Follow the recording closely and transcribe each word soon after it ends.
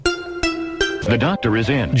The doctor is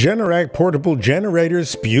in. Generac portable generators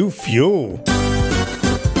spew fuel.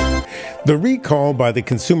 The recall by the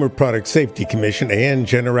Consumer Product Safety Commission and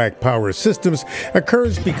Generac Power Systems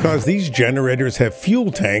occurs because these generators have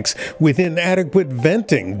fuel tanks with inadequate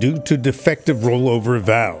venting due to defective rollover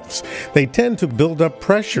valves. They tend to build up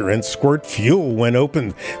pressure and squirt fuel when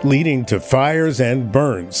opened, leading to fires and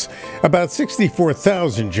burns. About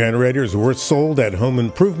 64,000 generators were sold at home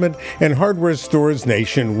improvement and hardware stores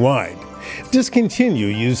nationwide. Discontinue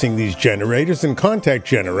using these generators and contact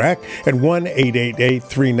Generac at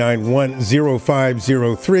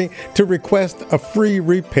 1-888-391-0503 to request a free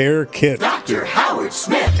repair kit. Dr. Howard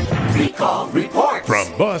Smith, Recall Report.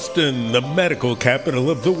 From Boston, the medical capital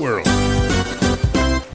of the world.